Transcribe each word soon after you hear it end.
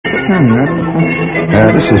telling you,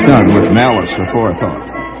 this is done with malice aforethought.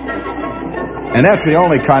 And that's the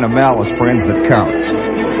only kind of malice, friends, that counts.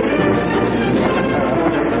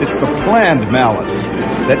 It's the planned malice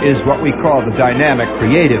that is what we call the dynamic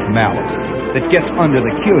creative malice that gets under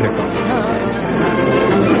the cuticle.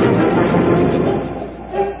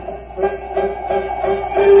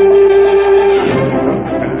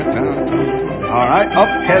 All right, up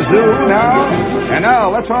kazoo now. And now,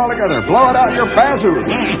 let's all together blow it out your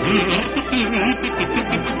bazoos.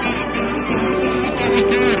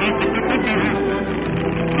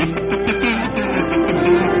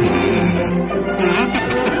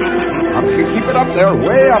 Keep it up there,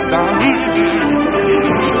 way up down.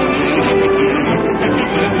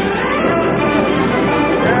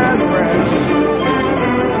 Yes, friends.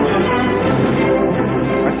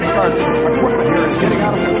 I think our equipment here is getting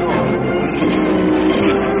out of control.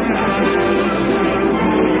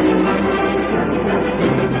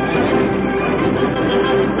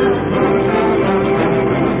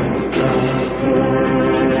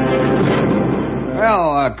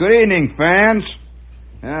 Well, good evening, fans.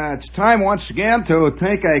 It's time once again to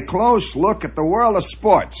take a close look at the world of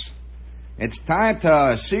sports. It's time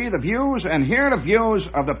to see the views and hear the views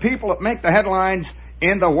of the people that make the headlines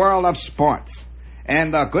in the world of sports.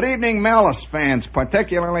 And good evening, Malice fans,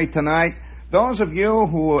 particularly tonight. Those of you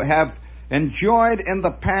who have enjoyed in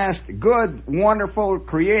the past good, wonderful,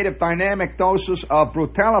 creative, dynamic doses of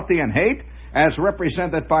brutality and hate, as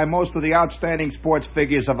represented by most of the outstanding sports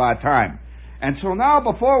figures of our time. And so now,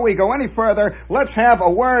 before we go any further, let's have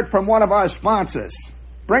a word from one of our sponsors.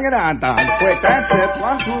 Bring it on, Don. Quick, that's it.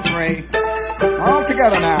 1, 2, 3. All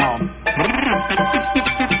together now.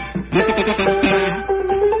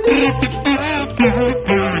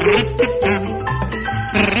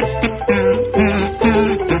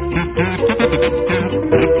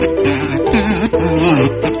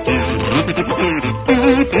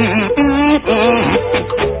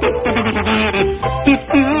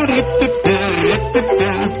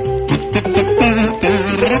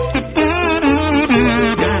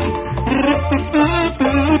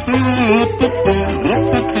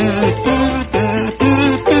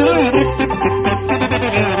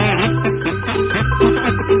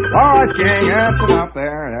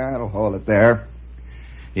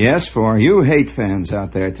 Yes, for you hate fans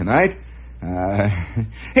out there tonight.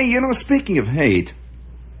 Hey, you know, speaking of hate,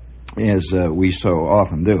 as we so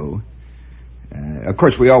often do, of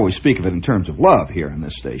course we always speak of it in terms of love here on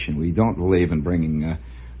this station. We don't believe in bringing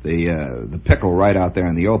the pickle right out there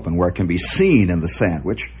in the open where it can be seen in the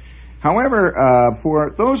sandwich. However, for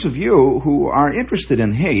those of you who are interested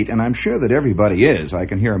in hate, and I'm sure that everybody is, I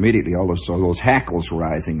can hear immediately all those hackles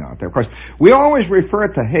rising out there. Of course, we always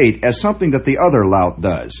refer to hate as something that the other lout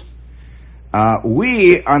does.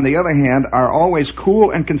 We, on the other hand, are always cool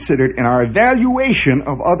and considered in our evaluation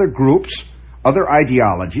of other groups, other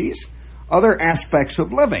ideologies, other aspects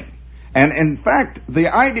of living. And in fact, the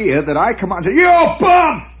idea that I come on and say, "Yo,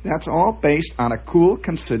 bum!" that's all based on a cool,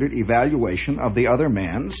 considered evaluation of the other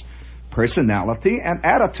man's personality and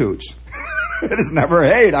attitudes. It is never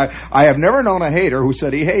hate. I have never known a hater who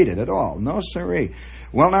said he hated at all. No, sirree.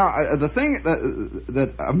 Well, now, the thing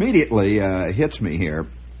that immediately hits me here,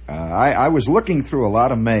 I was looking through a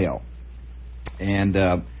lot of mail, and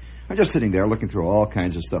I'm just sitting there looking through all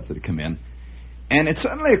kinds of stuff that had come in, and it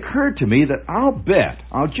suddenly occurred to me that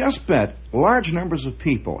I'll just bet, large numbers of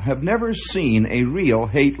people have never seen a real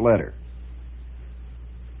hate letter.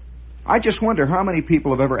 I just wonder how many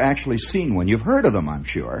people have ever actually seen one. You've heard of them, I'm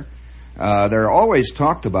sure. They're always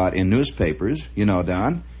talked about in newspapers, you know,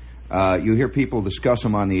 Don. You hear people discuss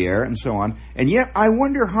them on the air and so on. And yet, I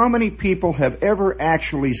wonder how many people have ever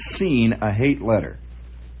actually seen a hate letter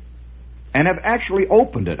and have actually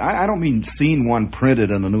opened it. I don't mean seen one printed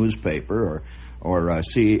in the newspaper or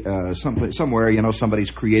see somewhere, you know, somebody's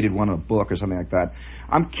created one in a book or something like that.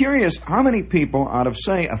 I'm curious how many people out of,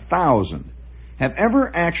 say, 1,000 have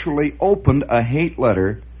ever actually opened a hate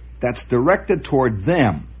letter that's directed toward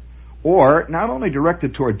them. Or, not only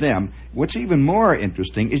directed toward them, what's even more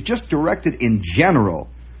interesting is just directed in general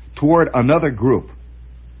toward another group.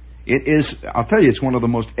 It is, I'll tell you, it's one of the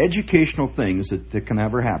most educational things that can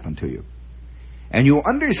ever happen to you. And you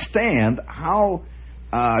understand how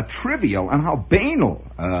trivial and how banal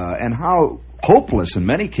and how hopeless in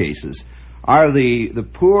many cases are the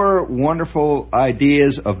poor, wonderful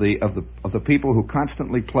ideas of the people who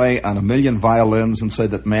constantly play on a million violins and say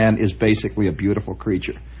that man is basically a beautiful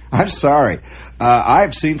creature. I'm sorry.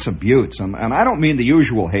 I've seen some buttes, and I don't mean the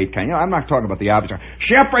usual hate kind. You know, I'm not talking about the obvious.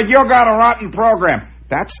 Shepard, you got a rotten program.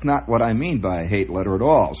 That's not what I mean by a hate letter at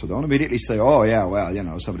all. So don't immediately say, oh, yeah,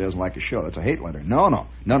 well, somebody doesn't like a show. That's a hate letter. No.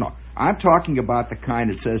 I'm talking about the kind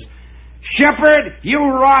that says, Shepherd, you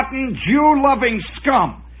rotten Jew-loving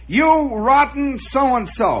scum. You rotten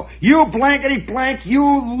so-and-so. You blankety blank.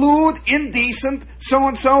 You lewd, indecent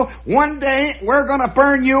so-and-so. One day we're going to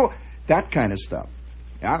burn you. That kind of stuff.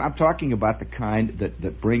 I'm talking about the kind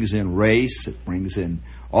that brings in race. It brings in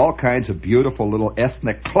all kinds of beautiful little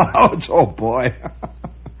ethnic clouds. Oh, boy.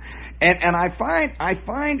 and I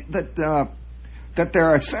find that there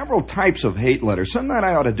are several types of hate letters. Sometime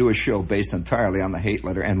I ought to do a show based entirely on the hate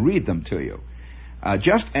letter and read them to you,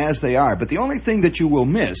 just as they are. But the only thing that you will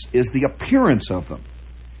miss is the appearance of them.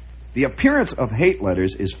 The appearance of hate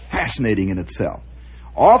letters is fascinating in itself.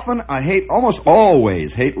 Almost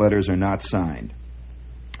always, hate letters are not signed.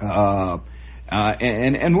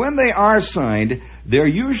 And when they are signed, they're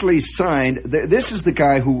usually signed. This is the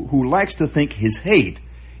guy who likes to think his hate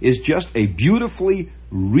is just a beautifully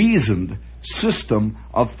reasoned system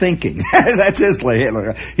of thinking. That's his hate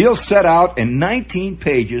letter. He'll set out in 19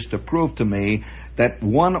 pages to prove to me that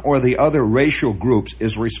one or the other racial groups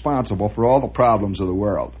is responsible for all the problems of the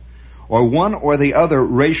world. Or one or the other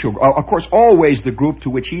racial, of course, always the group to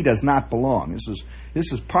which he does not belong.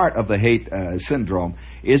 This is part of the hate syndrome,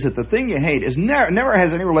 is that the thing you hate is never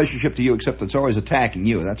has any relationship to you except it's always attacking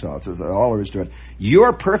you. That's all. That's all there is to it.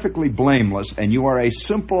 You're perfectly blameless, and you are a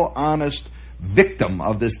simple, honest victim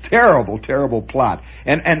of this terrible, terrible plot.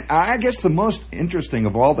 And I guess the most interesting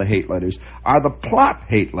of all the hate letters are the plot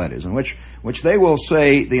hate letters, in which they will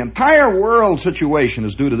say the entire world situation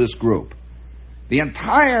is due to this group. The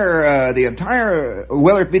entire,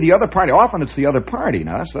 whether it be the other party, often it's the other party.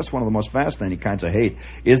 Now, that's one of the most fascinating kinds of hate,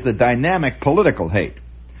 is the dynamic political hate.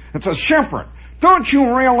 It says, Shepherd, don't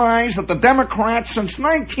you realize that the Democrats since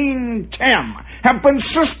 1910 have been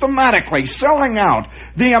systematically selling out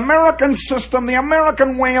the American system, the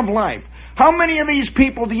American way of life? How many of these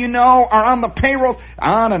people do you know are on the payroll?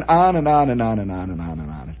 On and on and on and on and on and on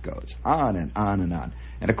and on it goes. On and on and on.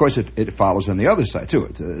 And, of course, it follows on the other side, too.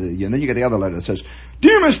 And then you get the other letter that says,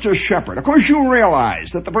 Dear Mr. Shepherd, of course you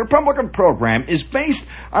realize that the Republican program is based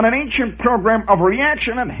on an ancient program of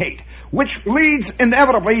reaction and hate, which leads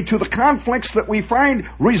inevitably to the conflicts that we find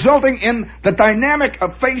resulting in the dynamic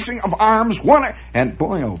of facing of arms. And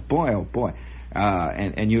boy, oh boy, oh boy.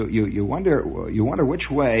 And you wonder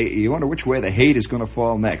which way the hate is going to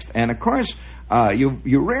fall next. And, of course,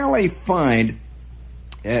 you rarely find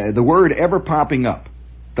the word ever popping up.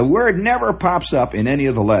 The word never pops up in any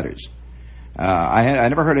of the letters. I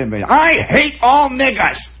never heard anybody, I hate all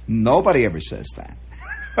niggers. Nobody ever says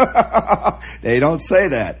that. They don't say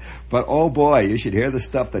that. But, oh boy, you should hear the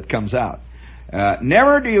stuff that comes out.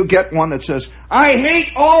 Never do you get one that says, I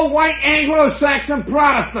hate all white Anglo-Saxon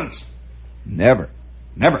Protestants. Never.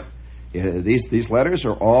 These letters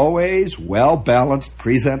are always well-balanced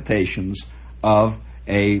presentations of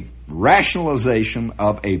a rationalization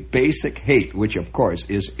of a basic hate, which, of course,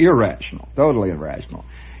 is irrational, totally irrational.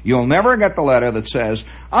 You'll never get the letter that says,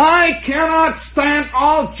 I cannot stand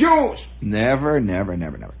all Jews. Never.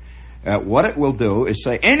 What it will do is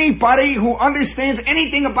say, anybody who understands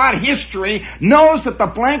anything about history knows that the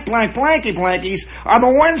blank, blank, blanky, blankies are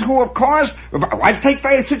the ones who have caused, I take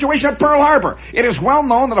the situation at Pearl Harbor. It is well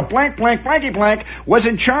known that a blank, blank, blanky, blank was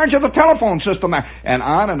in charge of the telephone system there. And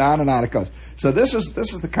on and on and on it goes. So this is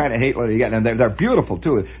the kind of hate letter you get, and they're beautiful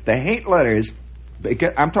too. The hate letters,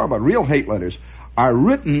 I'm talking about real hate letters, are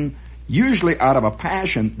written usually out of a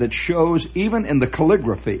passion that shows even in the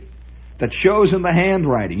calligraphy, that shows in the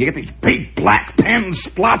handwriting. You get these big black pen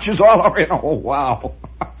splotches all over it. Oh, wow.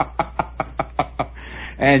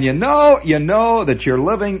 And you know that you're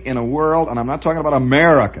living in a world, and I'm not talking about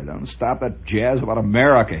America. Don't stop that jazz about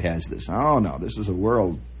America has this. Oh, no, this is a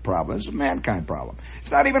world problem. This is a mankind problem.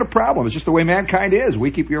 It's not even a problem. It's just the way mankind is.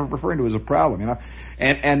 We keep referring to it as a problem, you know.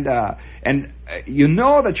 And you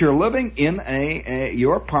know that you're living in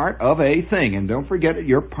you're part of a thing, and don't forget it,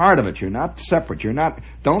 you're part of it. You're not separate.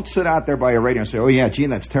 Don't sit out there by your radio and say, oh yeah, gee,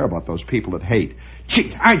 that's terrible about those people that hate.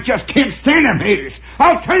 Gee, I just can't stand them haters.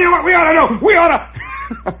 I'll tell you what we ought to do.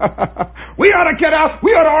 We ought to get out.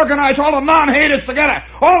 We ought to organize all the non-haters together.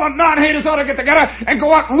 All the non-haters ought to get together and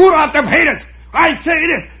go out and root out them haters. I say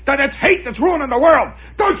this, that it's hate that's ruining the world.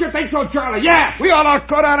 Don't you think so, Charlie? Yeah, we ought to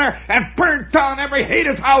go down there and burn down every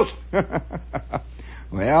hater's house.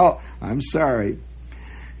 Well, I'm sorry.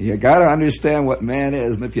 You got to understand what man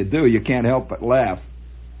is, and if you do, you can't help but laugh.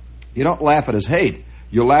 You don't laugh at his hate.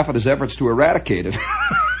 You laugh at his efforts to eradicate it,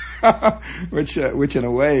 which in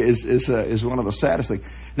a way is one of the saddest things.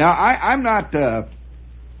 Now, I'm not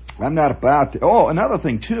I'm not about to. Oh, another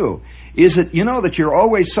thing, too, is that you know that you're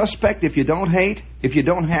always suspect if you don't hate, if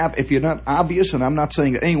you're not obvious, and I'm not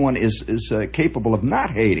saying that anyone is capable of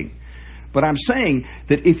not hating, but I'm saying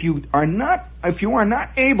that if you are not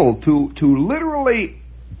able to literally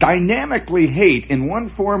dynamically hate in one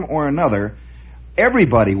form or another,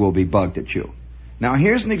 everybody will be bugged at you. Now,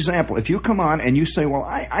 here's an example. If you come on and you say, well,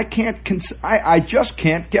 I just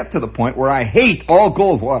can't get to the point where I hate all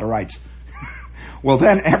Goldwaterites. Well,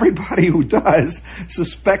 then everybody who does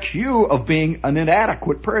suspects you of being an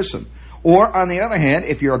inadequate person. Or, on the other hand,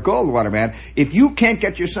 if you're a Goldwater man, if you can't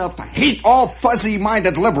get yourself to hate all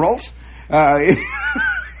fuzzy-minded liberals, then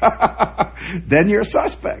you're a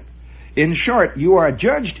suspect. In short, you are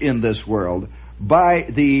judged in this world by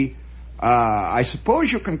the, I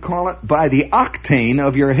suppose you can call it, by the octane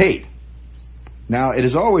of your hate. Now, it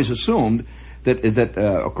is always assumed that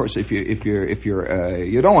of course, if you're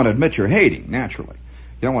you don't want to admit you're hating, naturally.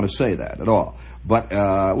 You don't want to say that at all. But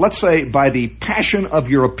let's say by the passion of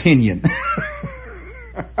your opinion.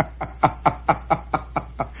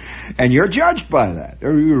 And you're judged by that.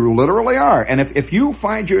 You literally are. And if you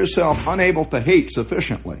find yourself unable to hate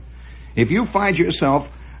sufficiently, if you find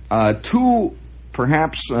yourself too,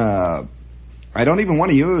 perhaps, I don't even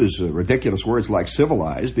want to use ridiculous words like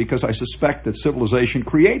civilized, because I suspect that civilization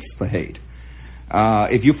creates the hate.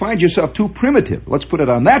 If you find yourself too primitive, let's put it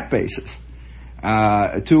on that basis,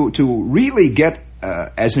 to really get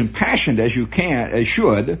as impassioned as you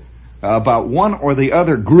should about one or the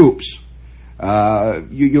other groups,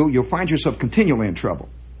 you'll find yourself continually in trouble.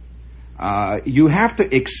 You have to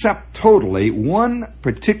accept totally one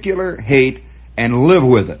particular hate and live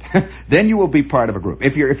with it. Then you will be part of a group.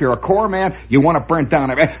 If you're a core man, you want to burn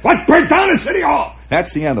down everything. Let's burn down the city hall!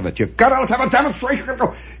 That's the end of it. You've got to have a demonstration.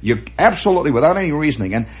 You absolutely, without any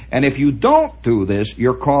reasoning. And if you don't do this,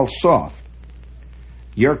 you're called soft.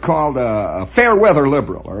 You're called a fair weather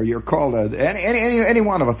liberal, or you're called any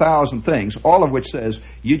one of 1,000 things, all of which says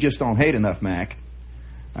you just don't hate enough, Mac.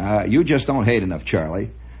 You just don't hate enough,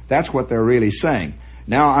 Charlie. That's what they're really saying.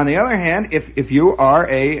 Now, on the other hand, if you're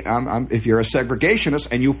a segregationist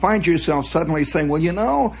and you find yourself suddenly saying, well, you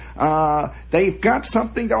know, they've got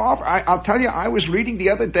something to offer. I'll tell you, I was reading the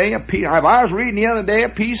other day a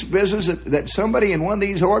piece of business that somebody in one of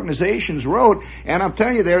these organizations wrote, and I'm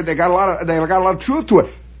telling you, they got a lot of truth to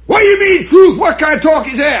it. What do you mean truth? What kind of talk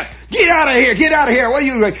is that? Get out of here! What are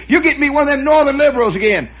you getting me one of them northern liberals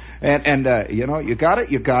again? And you know, you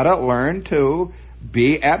gotta learn to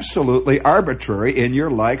be absolutely arbitrary in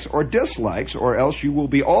your likes or dislikes, or else you will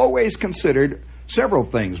be always considered several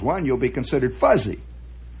things. One, you'll be considered fuzzy.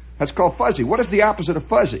 That's called fuzzy. What is the opposite of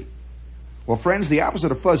fuzzy? Well, friends, the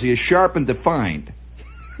opposite of fuzzy is sharp and defined.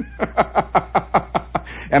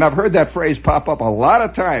 And I've heard that phrase pop up a lot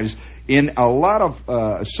of times in a lot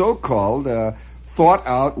of so-called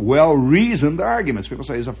thought-out, well-reasoned arguments. People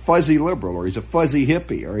say he's a fuzzy liberal, or he's a fuzzy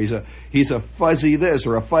hippie, or he's a fuzzy this,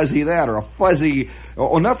 or a fuzzy that, or a fuzzy...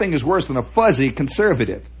 Oh, nothing is worse than a fuzzy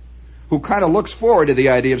conservative who kind of looks forward to the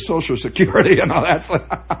idea of Social Security. You know, that's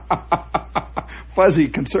fuzzy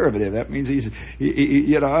conservative. That means he's,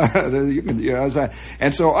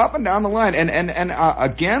 and so up and down the line. And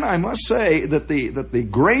again, I must say that the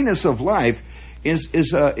grayness of life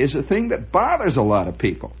is a thing that bothers a lot of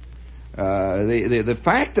people. The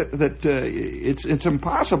fact that it's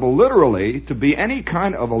impossible, literally, to be any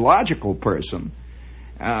kind of a logical person,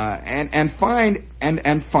 and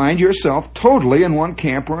find yourself totally in one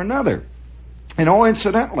camp or another. And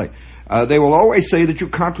incidentally, they will always say that you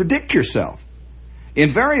contradict yourself.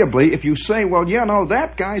 Invariably, if you say, well, yeah, no,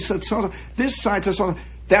 that guy said so, this side said so,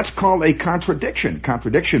 that's called a contradiction.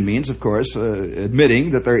 Contradiction means, of course,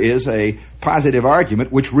 admitting that there is a positive argument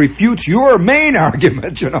which refutes your main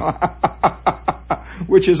argument, you know,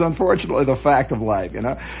 which is unfortunately the fact of life, you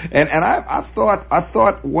know. And I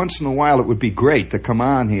thought once in a while it would be great to come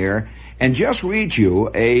on here and just read you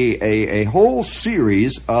a whole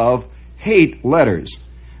series of hate letters.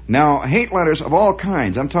 Now, hate letters of all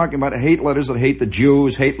kinds. I'm talking about hate letters that hate the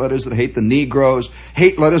Jews, hate letters that hate the Negroes,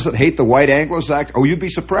 hate letters that hate the white Anglo-Saxons. Oh, you'd be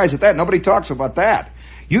surprised at that. Nobody talks about that.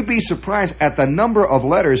 You'd be surprised at the number of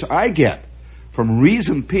letters I get from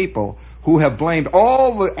reasoned people who have blamed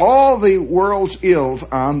all the world's ills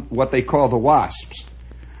on what they call the WASPs.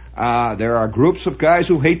 There are groups of guys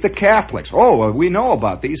who hate the Catholics. Oh, we know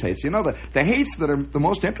about these hates. You know, the hates that are the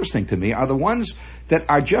most interesting to me are the ones that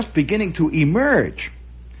are just beginning to emerge.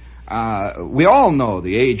 We all know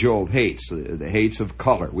the age-old hates, the hates of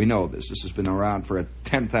color. We know this. This has been around for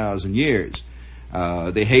 10,000 years.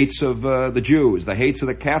 the hates of the Jews, the hates of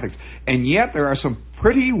the Catholics, and yet there are some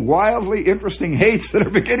pretty wildly interesting hates that are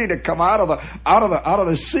beginning to come out of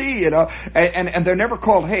the sea, and they're never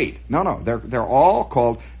called hate. No, they're all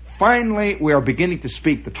called. Finally, we are beginning to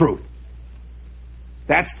speak the truth.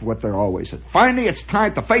 That's what they're always saying. Finally, it's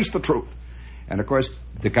time to face the truth. And of course,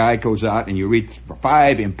 the guy goes out and you read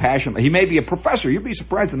 5 impassioned. He may be a professor. You'd be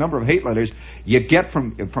surprised the number of hate letters you get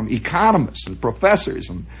from economists and professors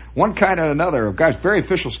and one kind and another of guys, very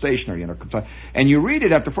official stationery, and you read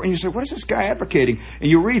it after 4, and you say, what is this guy advocating? And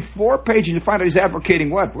you read 4 pages and you find out he's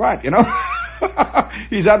advocating what,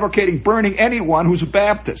 he's advocating burning anyone who's a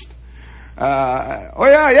Baptist. He is.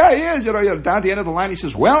 Down at the end of the line, he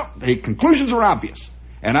says, well, the conclusions are obvious,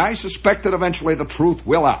 and I suspect that eventually the truth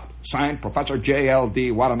will out. Signed, Professor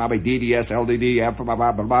J.L.D. Watanabe, D.D.S., L.D.D., blah,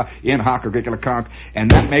 blah, blah, blah, in hoc or conch,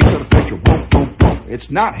 and that makes it a picture. Boom, boom, boom.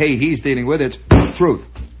 It's not hate he's dealing with, it's truth.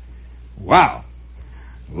 Wow.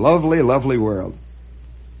 Lovely, lovely world.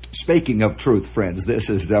 Speaking of truth, friends,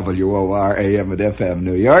 this is WOR AM and FM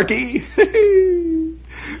New Yorkie.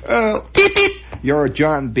 Your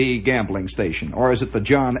John B. gambling station, or is it the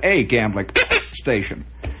John A. gambling station?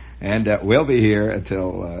 And we'll be here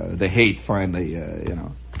until the hate finally,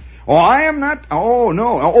 Oh, I am not. Oh,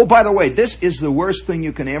 no. Oh, by the way, this is the worst thing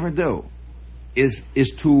you can ever do, is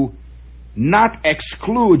to not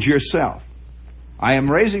exclude yourself. I am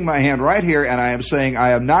raising my hand right here, and I am saying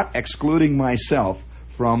I am not excluding myself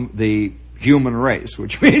from the human race,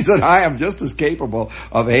 which means that I am just as capable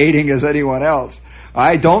of hating as anyone else.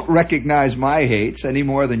 I don't recognize my hates any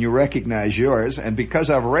more than you recognize yours, and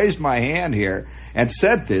because I've raised my hand here and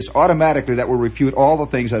said this, automatically that will refute all the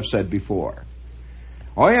things I've said before.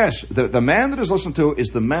 Oh yes, the man that is listened to is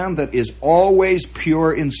the man that is always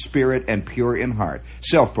pure in spirit and pure in heart.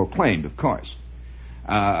 Self-proclaimed, of course.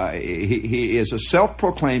 He is a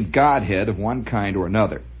self-proclaimed Godhead of one kind or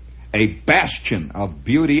another. A bastion of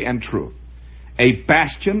beauty and truth. A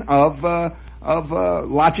bastion of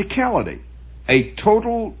logicality. A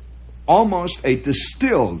total, almost a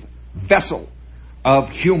distilled vessel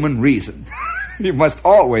of human reason. You must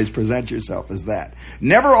always present yourself as that.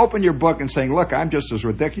 Never open your book and saying, look, I'm just as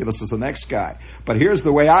ridiculous as the next guy, but here's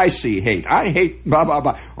the way I see hate. I hate blah, blah,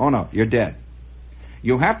 blah. Oh, no, you're dead.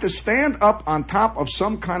 You have to stand up on top of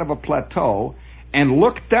some kind of a plateau and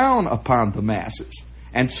look down upon the masses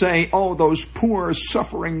and say, oh, those poor,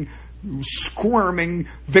 suffering, squirming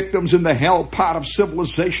victims in the hell pot of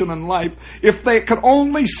civilization and life, if they could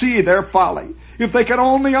only see their folly, if they could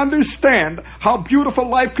only understand how beautiful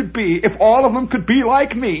life could be, if all of them could be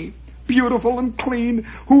like me, beautiful and clean,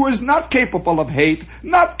 who is not capable of hate,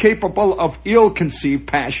 not capable of ill-conceived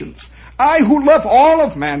passions. I who love all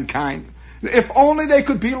of mankind. If only they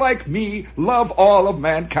could be like me, love all of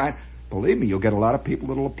mankind. Believe me, you'll get a lot of people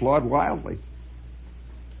that will applaud wildly.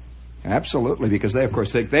 Absolutely, because they, of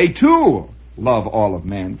course, think they too love all of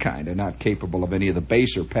mankind and not capable of any of the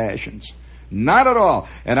baser passions. Not at all.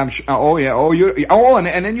 And I'm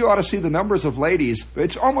and then you ought to see the numbers of ladies.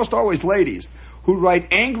 It's almost always ladies who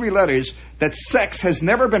write angry letters that sex has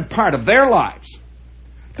never been part of their lives.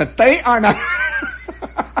 That they are not,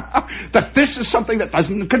 that this is something that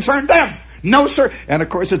doesn't concern them. No, sir. And of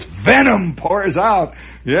course, its venom pours out.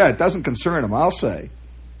 Yeah, it doesn't concern them, I'll say.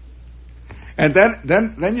 And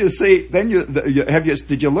then you see, did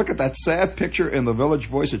you look at that sad picture in the Village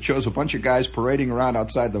Voice? It shows a bunch of guys parading around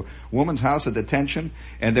outside the woman's house of detention,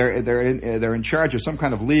 and they're in charge of some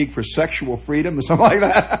kind of league for sexual freedom or something like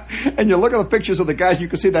that. And you look at the pictures of the guys, you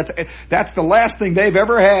can see that's the last thing they've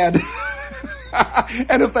ever had.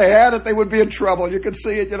 And if they had it, they would be in trouble. You can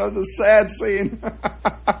see it, it's a sad scene.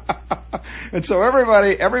 And so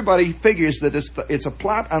everybody figures that it's a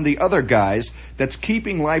plot on the other guys that's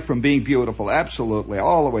keeping life from being beautiful. Absolutely,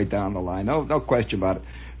 all the way down the line. No question about it.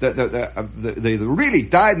 The really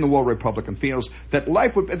dyed-in-the-wool Republican feels that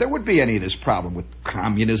there would be any of this problem with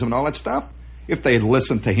communism and all that stuff. If they had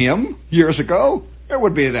listened to him years ago, there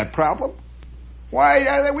would be that problem.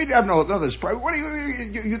 Why? We'd have no this problem. What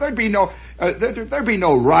there'd be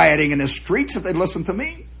no rioting in the streets if they'd listened to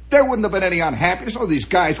me. There wouldn't have been any unhappiness. Oh, these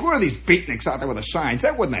guys, where are these beatniks out there with the signs?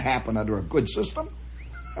 That wouldn't have happened under a good system.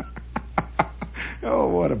 Oh,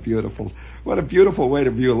 what a beautiful way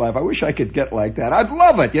to view life. I wish I could get like that. I'd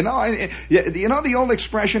love it, the old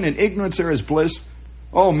expression, in ignorance there is bliss?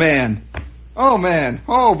 Oh, man.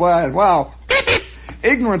 Oh, boy, wow.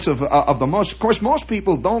 Ignorance of the most, of course, most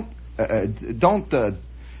people don't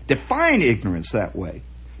define ignorance that way.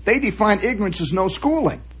 They define ignorance as no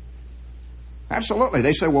schooling. Absolutely.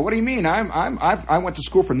 They say, well, what do you mean? I went to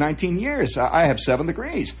school for 19 years. I have 7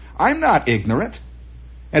 degrees. I'm not ignorant.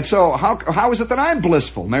 And so how is it that I'm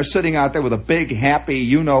blissful? And they're sitting out there with a big, happy,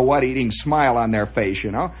 you-know-what, eating smile on their face,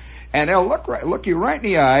 you know? And they'll look you right in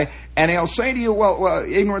the eye, and they'll say to you, well,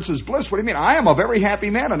 ignorance is bliss. What do you mean? I am a very happy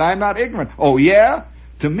man, and I'm not ignorant. Oh, yeah?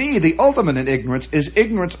 To me, the ultimate in ignorance is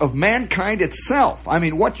ignorance of mankind itself. I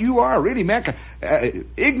mean, what you are, really, mankind.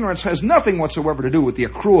 Ignorance has nothing whatsoever to do with the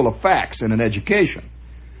accrual of facts in an education.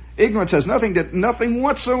 Ignorance has nothing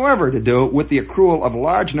whatsoever to do with the accrual of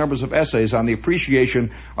large numbers of essays on the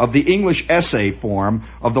appreciation of the English essay form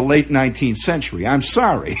of the late 19th century. I'm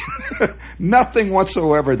sorry. Nothing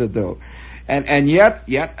whatsoever to do. And yet,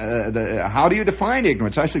 how do you define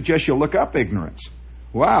ignorance? I suggest you look up ignorance.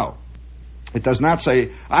 Wow. It does not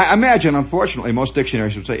say, I imagine, unfortunately, most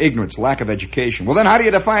dictionaries would say ignorance, lack of education. Well, then how do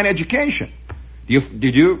you define education?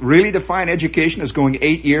 Did you really define education as going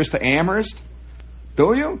 8 years to Amherst?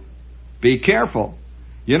 Do you? Be careful.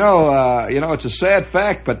 You know, it's a sad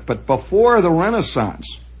fact, but before the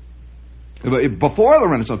Renaissance, back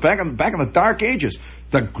in the Dark Ages,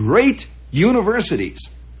 the great universities,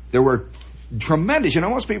 there were tremendous. You know,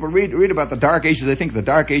 most people read about the Dark Ages. They think the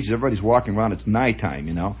Dark Ages, everybody's walking around. It's nighttime,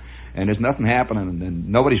 you know, and there's nothing happening, and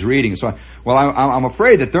nobody's reading and so on. Well, I'm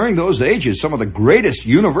afraid that during those ages, some of the greatest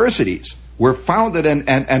universities were founded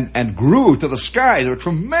and grew to the sky. They were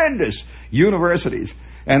tremendous universities.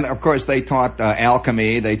 And of course, they taught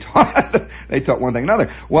alchemy. They taught one thing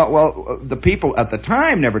another. Well, the people at the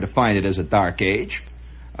time never defined it as a dark age.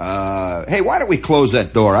 Hey, why don't we close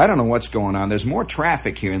that door? I don't know what's going on. There's more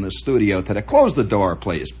traffic here in the studio today. Close the door,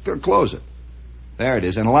 please. Close it. There it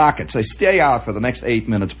is, and lock it. Say, stay out for the next 8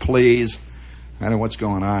 minutes, please. I don't know what's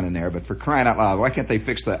going on in there, but for crying out loud, why can't they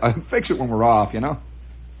fix that? Fix it when we're off, you know?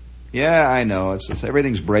 Yeah, I know. It's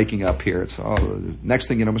everything's breaking up here. It's all. Next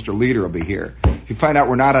thing you know, Mr. Leader will be here. If you find out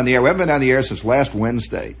we're not on the air, we haven't been on the air since last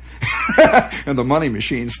Wednesday, and the money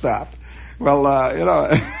machine stopped. Well, you know,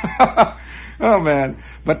 oh man.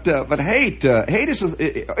 But hate is.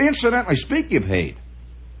 Incidentally, speaking of hate,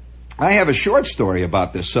 I have a short story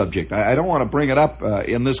about this subject. I don't want to bring it up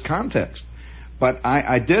in this context, but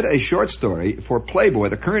I did a short story for Playboy,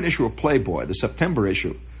 the current issue of Playboy, the September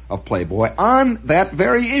issue of Playboy, on that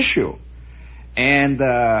very issue, and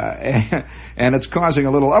it's causing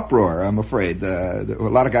a little uproar. I'm afraid a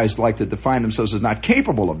lot of guys like to define themselves as not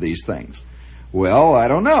capable of these things. Well, I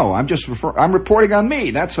don't know. I'm reporting on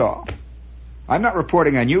me. That's all. I'm not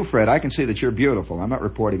reporting on you, Fred. I can see that you're beautiful. I'm not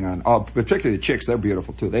reporting on, particularly the chicks. They're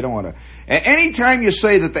beautiful too. They don't want to. Anytime you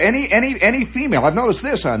say that any female, I've noticed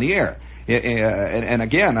this on the air, and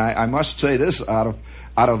again, I must say this out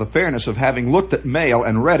of the fairness of having looked at mail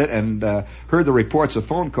and read it and heard the reports of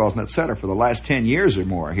phone calls and et cetera for the last 10 years or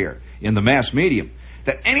more here in the mass medium,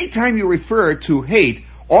 that anytime you refer to hate,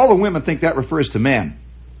 all the women think that refers to men.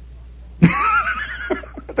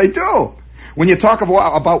 They do. When you talk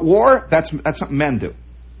about war, that's something men do.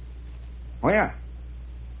 Oh, yeah.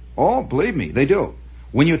 Oh, believe me, they do.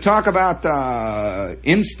 When you talk about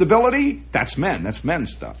instability, that's men. That's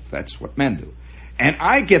men's stuff. That's what men do. And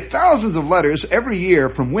I get thousands of letters every year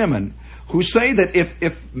from women who say that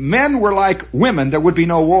if men were like women, there would be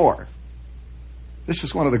no war. This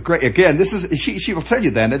is one of the great, again, this is, she will tell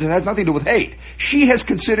you then that it has nothing to do with hate. She has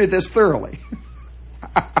considered this thoroughly.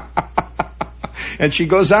 And she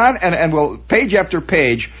goes on and will, page after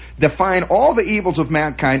page, define all the evils of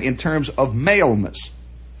mankind in terms of maleness.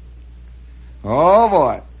 Oh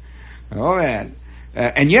boy. Oh man.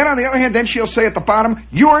 And yet, on the other hand, then she'll say at the bottom,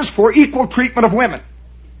 yours for equal treatment of women.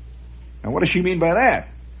 Now, what does she mean by that?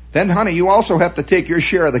 Then, honey, you also have to take your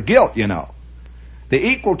share of the guilt, you know. The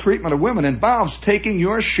equal treatment of women involves taking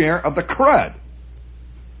your share of the crud.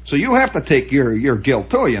 So you have to take your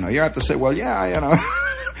guilt, too, you know. You have to say, well, yeah, you know.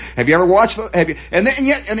 Have you ever watched those? Have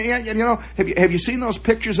you seen those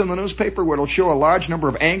pictures in the newspaper where it'll show a large number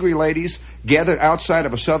of angry ladies gathered outside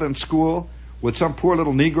of a southern school with some poor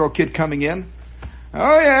little Negro kid coming in?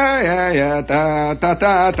 Oh, yeah, da, da,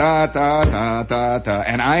 da, da, da, da, da.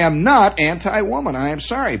 And I am not anti-woman, I am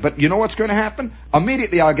sorry. But you know what's going to happen?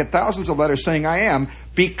 Immediately I'll get thousands of letters saying I am,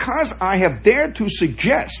 because I have dared to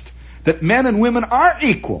suggest that men and women are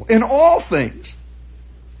equal in all things.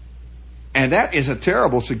 And that is a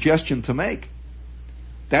terrible suggestion to make.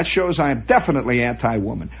 That shows I am definitely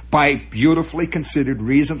anti-woman by beautifully considered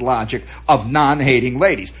reasoned logic of non-hating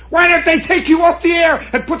ladies. Why don't they take you off the air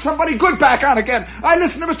and put somebody good back on again? I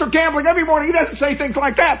listen to Mr. Gambling every morning. He doesn't say things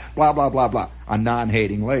like that. Blah, blah, blah, blah. A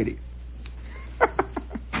non-hating lady.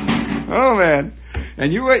 Oh, man.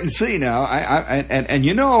 And you wait and see now. And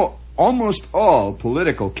you know, almost all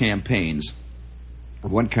political campaigns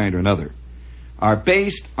of one kind or another are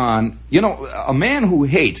based on, you know, a man who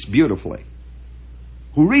hates beautifully,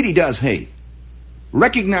 who really does hate,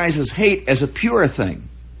 recognizes hate as a pure thing,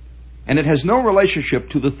 and it has no relationship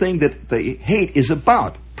to the thing that the hate is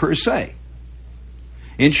about, per se.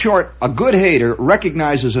 In short, a good hater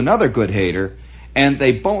recognizes another good hater, and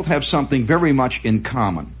they both have something very much in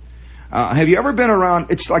common. Have you ever been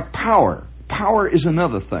around, it's like power. Power is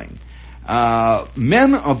another thing.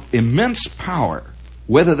 Men of immense power,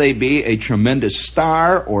 whether they be a tremendous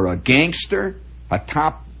star or a gangster, a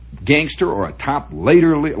top gangster or a top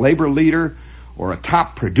labor leader or a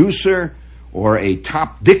top producer or a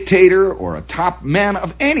top dictator or a top man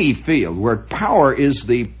of any field where power is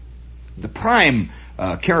the prime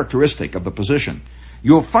characteristic of the position,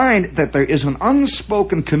 you'll find that there is an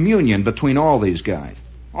unspoken communion between all these guys.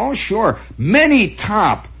 Oh, sure, many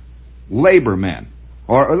top labor men,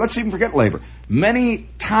 or let's even forget labor, many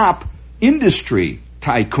top industry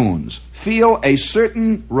tycoons feel a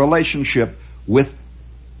certain relationship with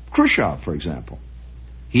Khrushchev, for example.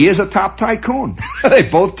 He is a top tycoon. They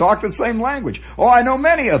both talk the same language. Oh, I know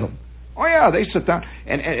many of them. Oh, yeah, they sit down.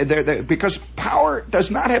 And they're, because power does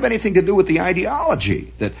not have anything to do with the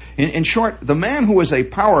ideology. That, in short, the man who is a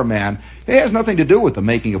power man, it has nothing to do with the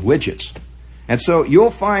making of widgets. And so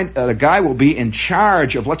you'll find that a guy will be in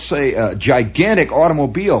charge of, let's say, a gigantic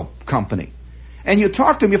automobile company. And you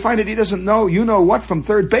talk to him, you find that he doesn't know you-know-what from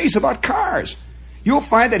third base about cars. You'll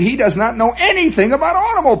find that he does not know anything about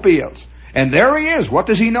automobiles. And there he is. What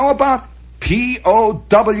does he know about?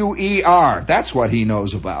 Power. That's what he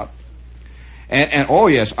knows about. And oh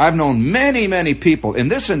yes, I've known many, many people in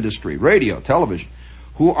this industry, radio, television,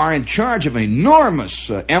 who are in charge of enormous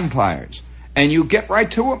empires. And you get right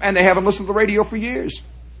to them, and they haven't listened to the radio for years.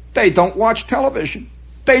 They don't watch television.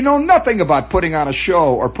 They know nothing about putting on a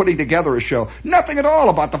show or putting together a show. Nothing at all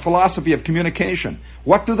about the philosophy of communication.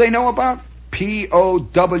 What do they know about?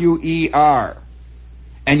 Power.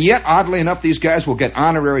 And yet, oddly enough, these guys will get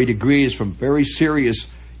honorary degrees from very serious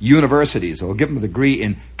universities. They'll give them a degree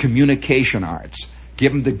in communication arts,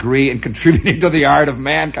 give them a degree in contributing to the art of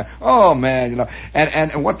mankind. Oh, man,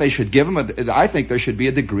 And what they should give them, I think there should be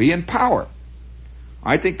a degree in power.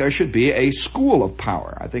 I think there should be a school of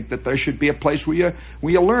power. I think that there should be a place where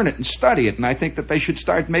you learn it and study it. And I think that they should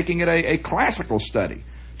start making it a classical study,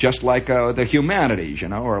 just like the humanities,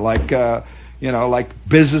 or like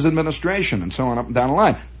business administration and so on up and down the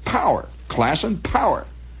line. Power, class and power,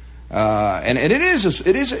 and it is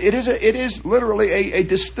literally a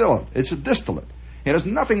distillate. It's a distillate. It has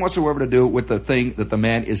nothing whatsoever to do with the thing that the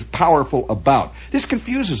man is powerful about. This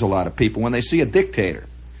confuses a lot of people when they see a dictator.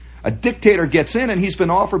 A dictator gets in and he's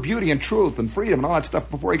been all for beauty and truth and freedom and all that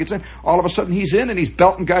stuff before he gets in. All of a sudden he's in and he's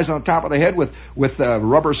belting guys on the top of the head with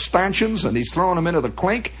rubber stanchions, and he's throwing them into the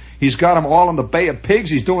clink. He's got them all in the Bay of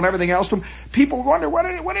Pigs. He's doing everything else to them. People wonder, what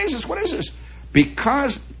is this? What is this?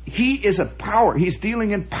 Because he is a power. He's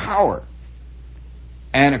dealing in power.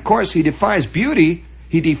 And, of course, he defines beauty.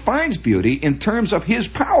 He defines beauty in terms of his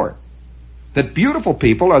power. That beautiful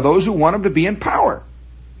people are those who want him to be in power.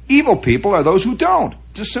 Evil people are those who don't.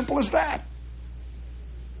 It's as simple as that.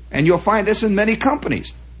 And you'll find this in many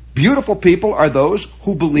companies. Beautiful people are those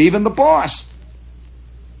who believe in the boss.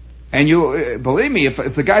 And you believe me,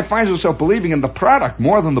 if the guy finds himself believing in the product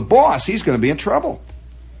more than the boss, he's going to be in trouble.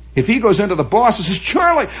 If he goes into the boss and says,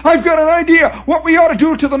 Charlie, I've got an idea what we ought to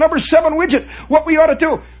do to the number 7 widget, what we ought to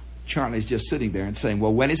do. Charlie's just sitting there and saying,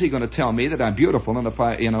 well, when is he going to tell me that I'm beautiful? And if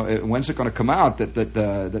when's it going to come out that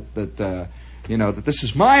this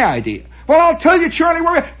is my idea? Well, I'll tell you, Charlie,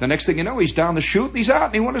 the next thing you know, he's down the chute and he's out,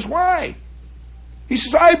 and he wonders why. He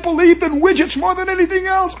says, I believed in widgets more than anything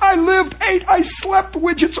else. I lived, ate, I slept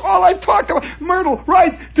widgets. All I talked about, Myrtle,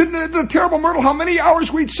 right? The terrible Myrtle, how many hours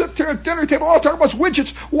we'd sit there at dinner table, all talking about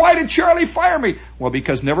widgets. Why did Charlie fire me? Well,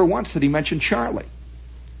 because never once did he mention Charlie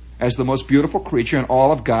as the most beautiful creature in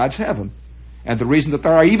all of God's heaven. And the reason that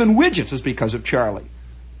there are even widgets is because of Charlie.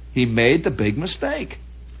 He made the big mistake.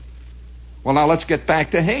 Well, now let's get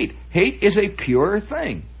back to hate. Hate is a pure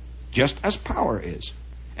thing, just as power is.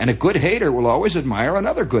 And a good hater will always admire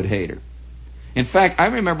another good hater. In fact, I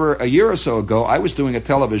remember a year or so ago, I was doing a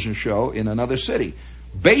television show in another city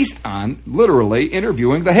based on literally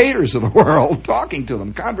interviewing the haters of the world, talking to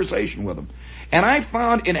them, conversation with them. And I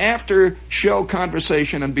found in after-show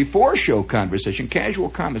conversation and before-show conversation, casual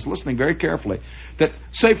comments, listening very carefully, that,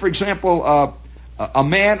 say, for example, a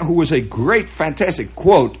man who was a great, fantastic,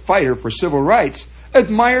 quote, fighter for civil rights,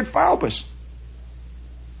 admired Faubus.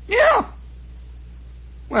 Yeah.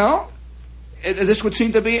 Well, this would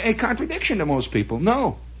seem to be a contradiction to most people.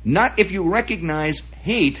 No, not if you recognize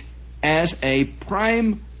hate as a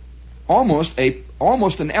prime, almost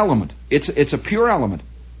an element. It's a pure element.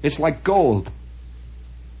 It's like gold.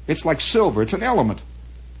 It's like silver. It's an element.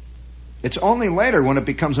 It's only later when it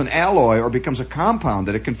becomes an alloy or becomes a compound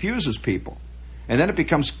that it confuses people. And then it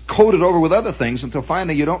becomes coated over with other things until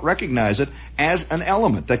finally you don't recognize it as an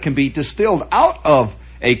element that can be distilled out of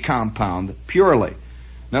a compound purely.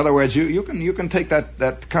 In other words, you can take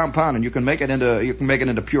that compound and you can make it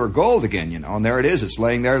into pure gold again, and there it is. It's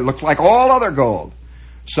laying there. It looks like all other gold.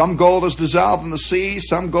 Some gold is dissolved in the sea.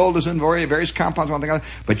 Some gold is in various compounds. One thing,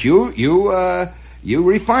 but you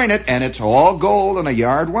refine it, and it's all gold and a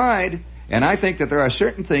yard wide. And I think that there are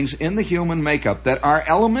certain things in the human makeup that are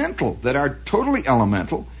elemental, that are totally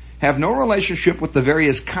elemental, have no relationship with the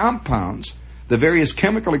various compounds, the various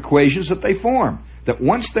chemical equations that they form. That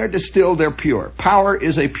once they're distilled, they're pure. Power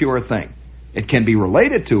is a pure thing. It can be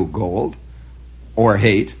related to gold or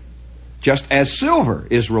hate, just as silver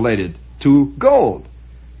is related to gold.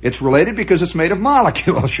 It's related because it's made of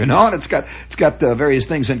molecules, and it's got various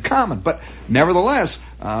things in common. But nevertheless,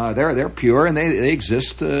 they're pure and they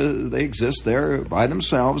exist. They exist there by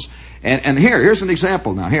themselves. And here's an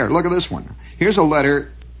example. Now, here, look at this one. Here's a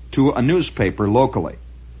letter to a newspaper locally.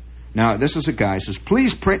 Now, this is a guy who says,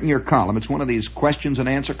 please print in your column. It's one of these questions and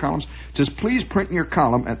answer columns. It says, please print in your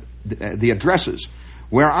column at the addresses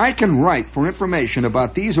where I can write for information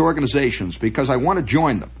about these organizations because I want to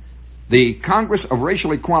join them. The Congress of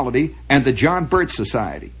Racial Equality and the John Birch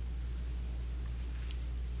Society.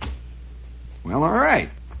 Well, all right.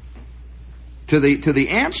 To the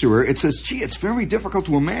answerer, it says, gee, it's very difficult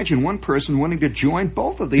to imagine one person wanting to join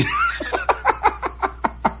both of these.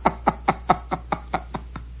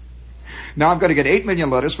 Now I'm going to get 8 million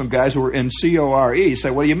letters from guys who are in CORE say,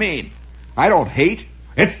 what do you mean? I don't hate.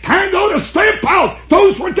 It's tango to stamp out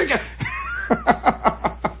those ridiculous.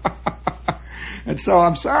 And so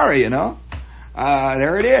I'm sorry,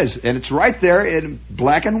 there it is. And it's right there in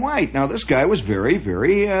black and white. Now this guy was very,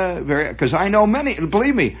 because I know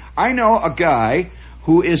believe me, I know a guy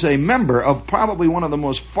who is a member of probably one of the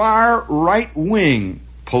most far right-wing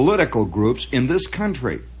political groups in this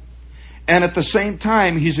country. And at the same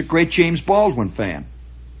time, he's a great James Baldwin fan.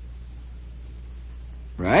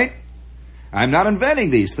 Right? I'm not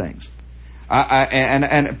inventing these things.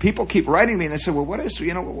 And people keep writing me and they say, well, what is,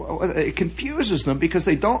 it confuses them because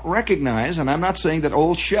they don't recognize, and I'm not saying that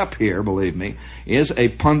old Shep here, believe me, is a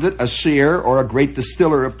pundit, a seer, or a great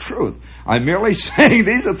distiller of truth. I'm merely saying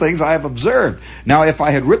these are things I have observed. Now, if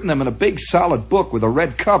I had written them in a big solid book with a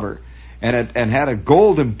red cover and had a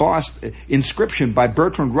gold embossed inscription by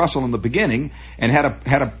Bertrand Russell in the beginning and had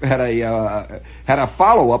a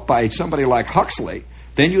follow-up by somebody like Huxley,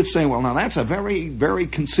 then you'd say, well, now that's a very, very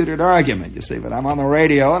considered argument, you see, but I'm on the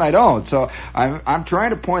radio and I don't. So I'm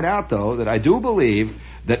trying to point out, though, that I do believe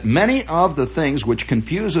that many of the things which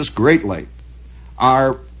confuse us greatly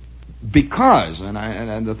are because,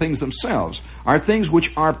 and the things themselves, are things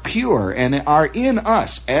which are pure and are in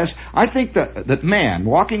us. As I think that man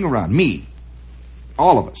walking around, me,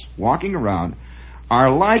 all of us walking around,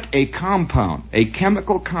 are like a compound, a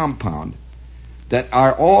chemical compound, that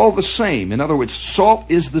are all the same. In other words, salt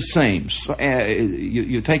is the same. So,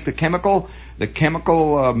 you take the chemical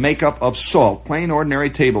makeup of salt, plain ordinary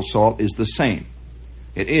table salt, is the same.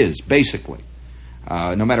 It is, basically.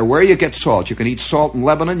 No matter where you get salt. You can eat salt in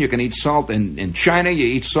Lebanon, you can eat salt in China, you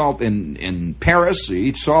eat salt in Paris, you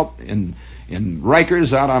eat salt in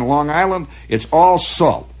Rikers out on Long Island. It's all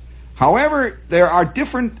salt. However, there are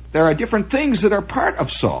different things that are part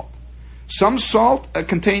of salt. Some salt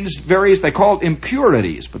contains various, they call it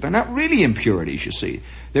impurities, but they're not really impurities, you see.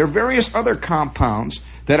 There are various other compounds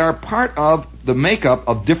that are part of the makeup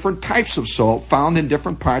of different types of salt found in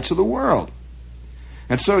different parts of the world.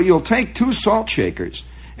 And so you'll take two salt shakers,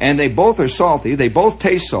 and they both are salty, they both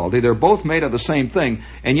taste salty, they're both made of the same thing,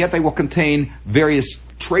 and yet they will contain various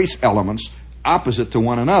trace elements opposite to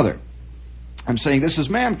one another. I'm saying this is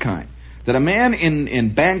mankind. That a man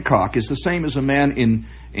in Bangkok is the same as a man in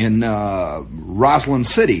Roslyn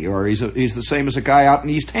City, or he's the same as a guy out in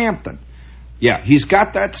East Hampton. Yeah, he's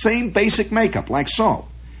got that same basic makeup, like salt.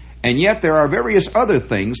 And yet there are various other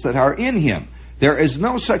things that are in him. There is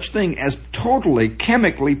no such thing as totally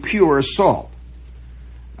chemically pure salt,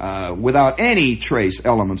 without any trace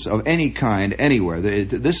elements of any kind anywhere.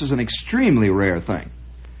 This is an extremely rare thing.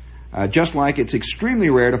 Just like it's extremely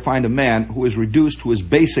rare to find a man who is reduced to his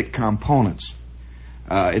basic components.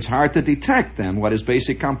 It's hard to detect then what his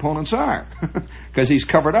basic components are, because he's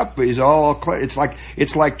covered up. He's all.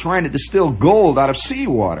 It's like trying to distill gold out of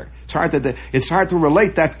seawater. It's hard to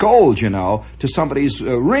relate that gold, to somebody's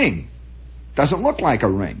ring. Doesn't look like a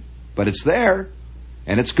ring, but it's there,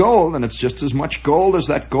 and it's gold, and it's just as much gold as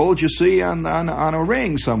that gold you see on a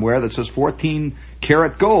ring somewhere that says 14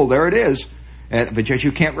 karat gold. There it is. But just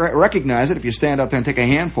you can't recognize it if you stand out there and take a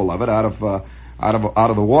handful of it out of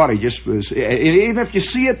the water. Even if you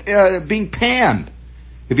see it being panned.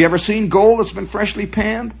 Have you ever seen gold that's been freshly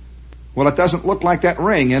panned? Well, it doesn't look like that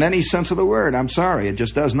ring in any sense of the word. I'm sorry, it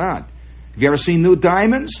just does not. Have you ever seen new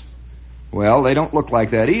diamonds? Well, they don't look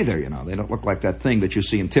like that either, you know. They don't look like that thing that you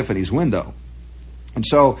see in Tiffany's window. And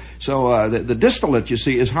so the distillate, you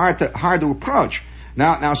see, is hard to approach.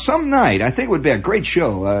 Now, some night, I think it would be a great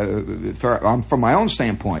show, from my own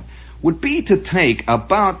standpoint, would be to take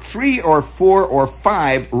about 3 or 4 or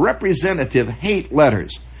 5 representative hate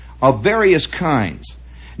letters of various kinds.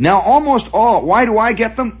 Now, almost all, why do I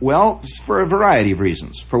get them? Well, for a variety of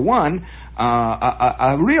reasons. For one,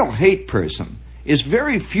 a real hate person is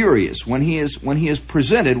very furious when he is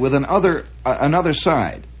presented with another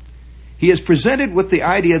side. He is presented with the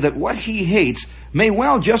idea that what he hates may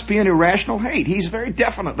well just be an irrational hate. He's very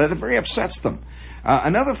definite that it very upsets them.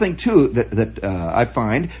 Another thing, too, that I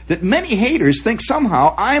find, that many haters think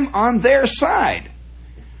somehow I'm on their side.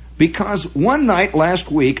 Because one night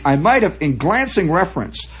last week, I might have, in glancing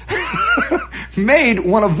reference, made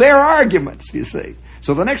one of their arguments, you see.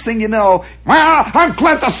 So the next thing you know, well, I'm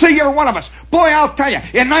glad to see you're one of us. Boy, I'll tell you,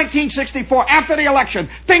 in 1964, after the election,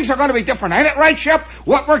 things are going to be different. Ain't it right, Shep?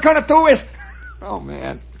 What we're going to do is... Oh,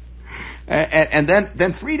 man. And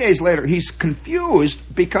then 3 days later, he's confused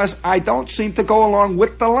because I don't seem to go along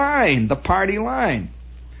with the line, the party line.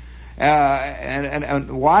 And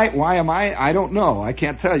why am I don't know. I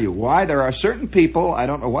can't tell you why. There are certain people, I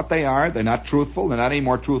don't know what they are. They're not truthful. They're not any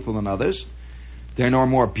more truthful than others. They're no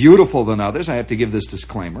more beautiful than others. I have to give this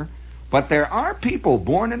disclaimer. But there are people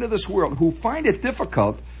born into this world who find it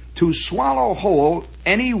difficult to swallow whole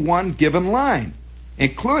any one given line,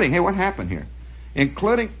 including, hey, what happened here?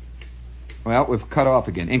 Well, we've cut off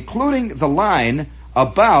again. Including the line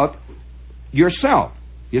about yourself.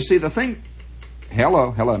 You see, the thing...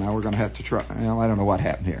 Hello, now we're going to have to try... Well, I don't know what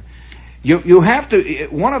happened here. You have to...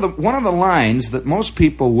 One of the lines that most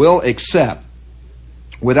people will accept,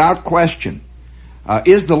 without question,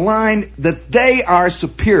 is the line that they are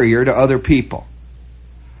superior to other people.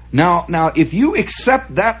 Now, if you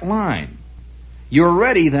accept that line, you're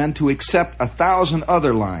ready then to accept 1,000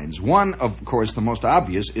 other lines. One, of course, the most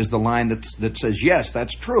obvious, is the line that says, yes,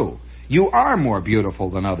 that's true. You are more beautiful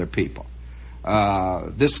than other people.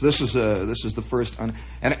 This is the first,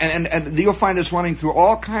 and you'll find this running through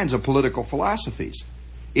all kinds of political philosophies.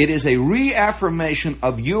 It is a reaffirmation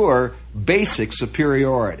of your basic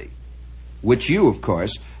superiority, which you, of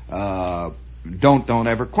course, don't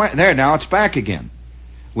ever question. There, now it's back again,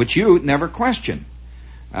 which you never question.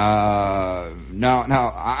 How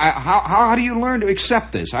do you learn to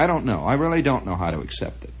accept this? I don't know. I really don't know how to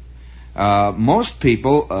accept it. Most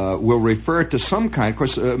people will refer to some kind, of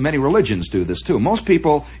course, many religions do this too. Most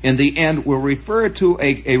people, in the end, will refer to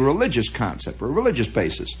a religious concept, or a religious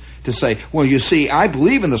basis, to say, well, you see, I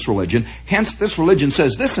believe in this religion, hence this religion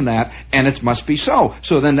says this and that, and it must be so.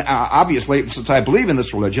 So then, obviously, since I believe in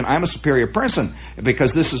this religion, I'm a superior person,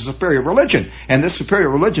 because this is a superior religion, and this superior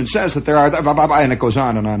religion says that there are, blah, blah, blah, and it goes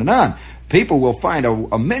on and on and on. People will find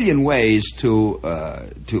a million ways to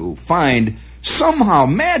find somehow,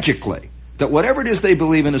 magically, that whatever it is they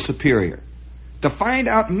believe in is superior. To find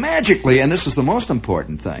out magically, and this is the most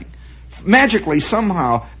important thing, magically,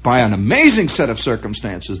 somehow, by an amazing set of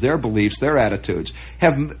circumstances, their beliefs, their attitudes,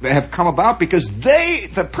 have come about because they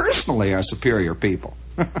personally are superior people.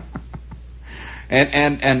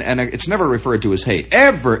 and it's never referred to as hate.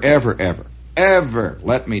 Ever,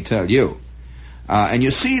 let me tell you. And you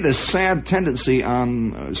see this sad tendency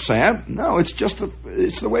on... sad? No, it's just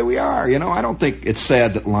it's the way we are. You know, I don't think it's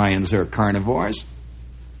sad that lions are carnivores.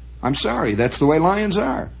 I'm sorry, that's the way lions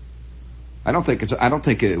are. I don't think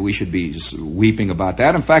we should be weeping about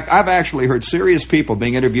that. In fact, I've actually heard serious people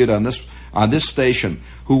being interviewed on this station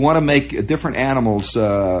who want to make different animals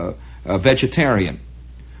vegetarian.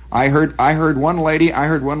 I heard one lady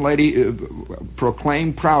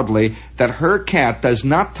proclaim proudly that her cat does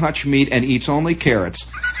not touch meat and eats only carrots.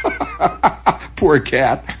 Poor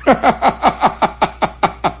cat.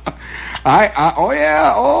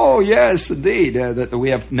 Yes, indeed. That we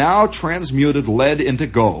have now transmuted lead into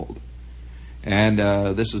gold. And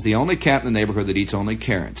this is the only cat in the neighborhood that eats only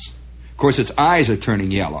carrots. Of course, its eyes are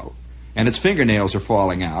turning yellow, and its fingernails are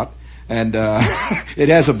falling out. And it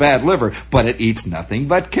has a bad liver, but it eats nothing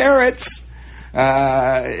but carrots.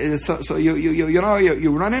 So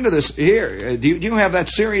you run into this here. Do you have that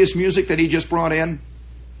serious music that he just brought in?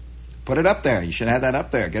 Put it up there. You should have that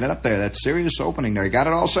up there. Get it up there. That serious opening there. You got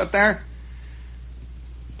it all set there?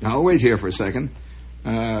 I'll wait here for a second.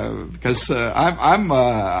 Because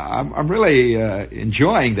I'm really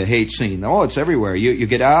enjoying the hate scene. Oh, it's everywhere. You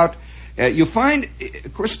get out, you find,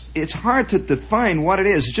 of course, it's hard to define what it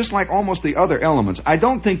is. It's just like almost the other elements. I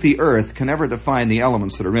don't think the Earth can ever define the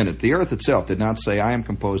elements that are in it. The Earth itself did not say, I am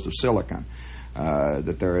composed of silicon,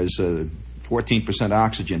 that there is 14%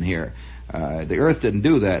 oxygen here. The Earth didn't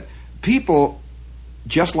do that. People,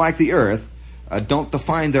 just like the Earth, don't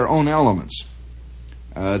define their own elements.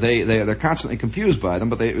 They're constantly confused by them,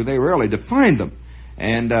 but they rarely define them.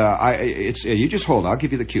 And you just hold. I'll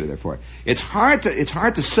give you the cue there for it. It's hard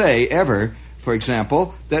to say ever, for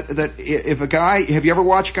example, that if a guy, have you ever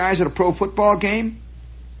watched guys at a pro football game?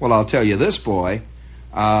 Well, I'll tell you this, boy.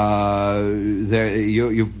 The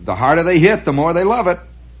harder they hit, the more they love it.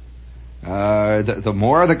 The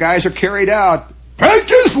more the guys are carried out. Break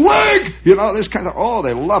his leg! You know, this kind of,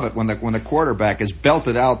 they love it when the quarterback is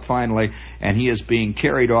belted out finally and he is being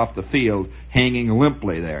carried off the field hanging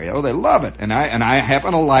limply there. You know, they love it. And I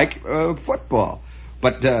happen to like football.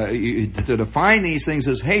 But to define these things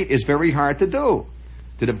as hate is very hard to do.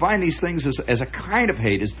 To define these things as a kind of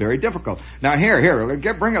hate is very difficult. Now here,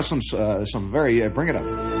 bring us bring it up.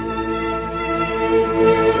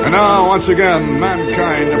 And now, once again,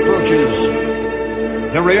 mankind approaches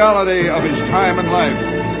the reality of his time and life,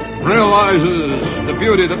 realizes the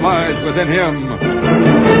beauty that lies within him.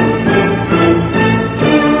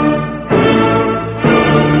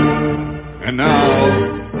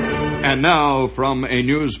 And now from a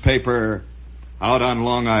newspaper out on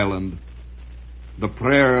Long Island, the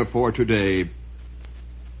prayer for today.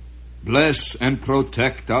 Bless and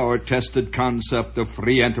protect our tested concept of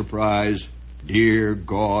free enterprise, dear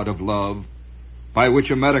God of love, by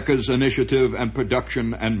which America's initiative and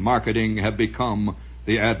production and marketing have become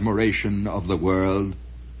the admiration of the world.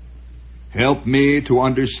 Help me to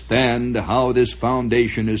understand how this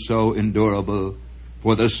foundation is so endurable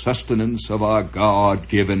for the sustenance of our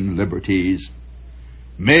God-given liberties.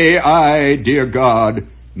 May I, dear God,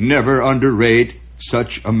 never underrate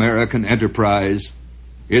such American enterprise,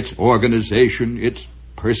 its organization, its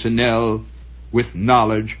personnel, with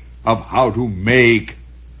knowledge of how to make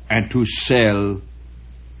and to sell,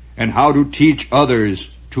 and how to teach others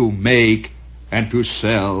to make and to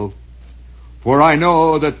sell. For I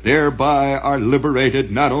know that thereby are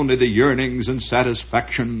liberated not only the yearnings and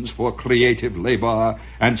satisfactions for creative labor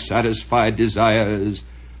and satisfied desires,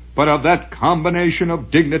 but of that combination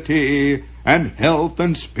of dignity and health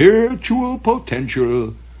and spiritual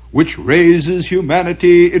potential which raises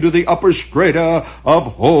humanity into the upper strata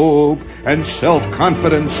of hope and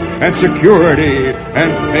self-confidence and security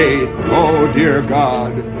and faith. Oh, dear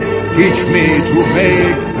God, teach me to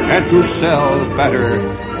make and to sell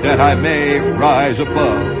better, that I may rise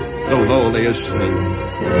above the lowliest slave.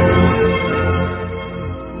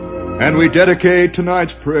 And we dedicate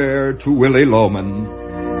tonight's prayer to Willie Loman.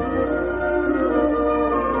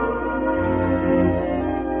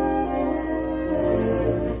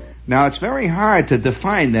 Now, it's very hard to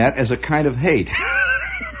define that as a kind of hate.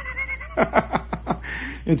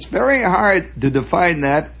 It's very hard to define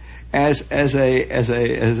that as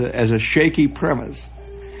a shaky premise.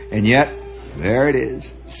 And yet, there it is,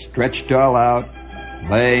 stretched all out,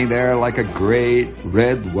 laying there like a great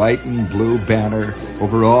red, white, and blue banner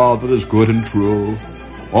over all that is good and true,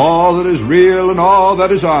 all that is real and all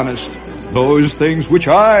that is honest, those things which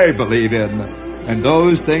I believe in, and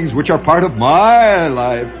those things which are part of my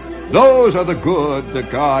life. Those are the good, the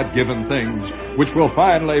God-given things, which will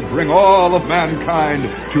finally bring all of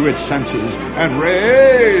mankind to its senses and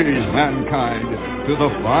raise mankind to the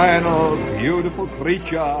final, beautiful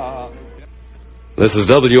creature. This is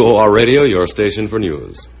WOR Radio, your station for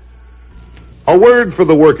news. A word for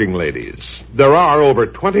the working ladies. There are over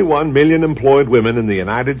 21 million employed women in the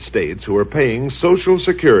United States who are paying Social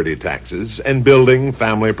Security taxes and building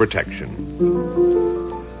family protection.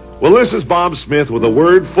 Well, this is Bob Smith with a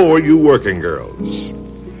word for you working girls.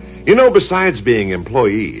 You know, besides being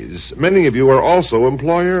employees, many of you are also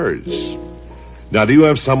employers. Now, do you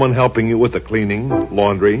have someone helping you with the cleaning,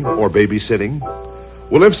 laundry, or babysitting?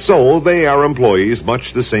 Well, if so, they are employees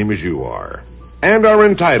much the same as you are, and are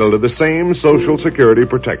entitled to the same Social Security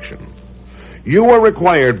protection. You are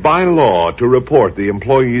required by law to report the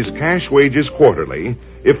employee's cash wages quarterly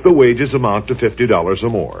if the wages amount to $50 or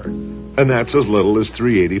more, and that's as little as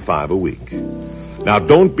 $3.85 a week. Now,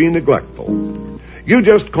 don't be neglectful. You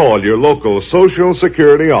just call your local Social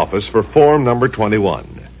Security office for form number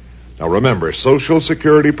 21. Now, remember, Social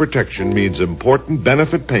Security protection means important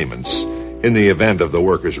benefit payments in the event of the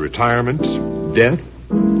worker's retirement, death,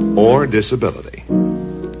 or disability.